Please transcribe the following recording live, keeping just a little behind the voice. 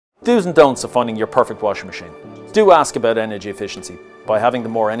Do's and don'ts of finding your perfect washing machine. Do ask about energy efficiency. By having the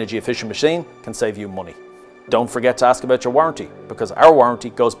more energy efficient machine can save you money. Don't forget to ask about your warranty, because our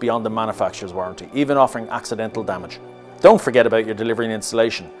warranty goes beyond the manufacturer's warranty, even offering accidental damage. Don't forget about your delivery and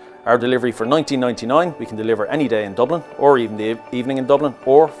installation. Our delivery for $19.99 we can deliver any day in Dublin, or even the evening in Dublin,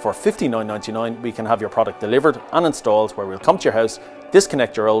 or for $59.99 we can have your product delivered and installed, where we'll come to your house,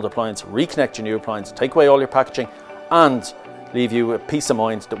 disconnect your old appliance, reconnect your new appliance, take away all your packaging and leave you with peace of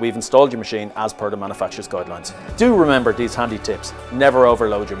mind that we've installed your machine as per the manufacturer's guidelines. Do remember these handy tips. Never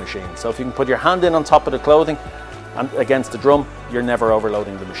overload your machine. So if you can put your hand in on top of the clothing and against the drum, you're never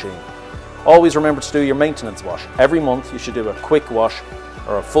overloading the machine. Always remember to do your maintenance wash. Every month you should do a quick wash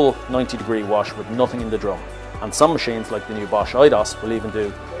or a full 90-degree wash with nothing in the drum. And some machines like the new Bosch IDOS will even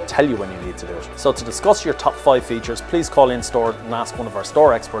tell you when you need to do it. So to discuss your top 5 features, please call in store and ask one of our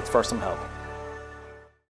store experts for some help.